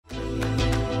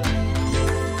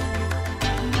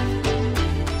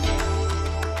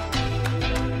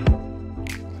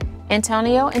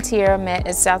Antonio and Tiara met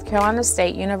at South Carolina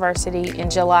State University in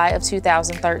July of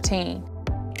 2013.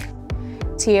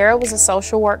 Tiara was a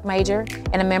social work major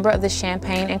and a member of the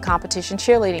Champaign and competition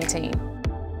cheerleading team.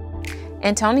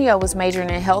 Antonio was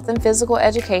majoring in health and physical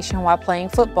education while playing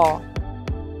football.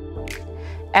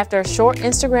 After a short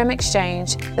Instagram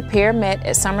exchange, the pair met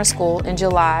at summer school in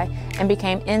July and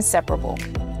became inseparable.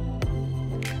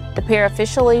 The pair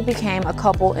officially became a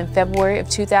couple in February of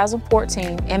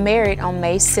 2014 and married on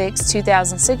May 6,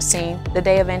 2016, the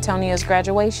day of Antonio's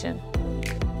graduation.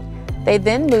 They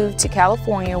then moved to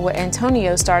California, where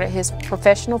Antonio started his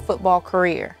professional football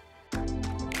career.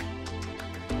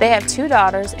 They have 2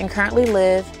 daughters and currently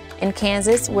live in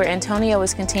Kansas, where Antonio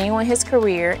is continuing his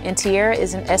career, and Tiara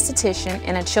is an esthetician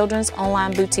and a children's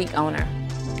online boutique owner.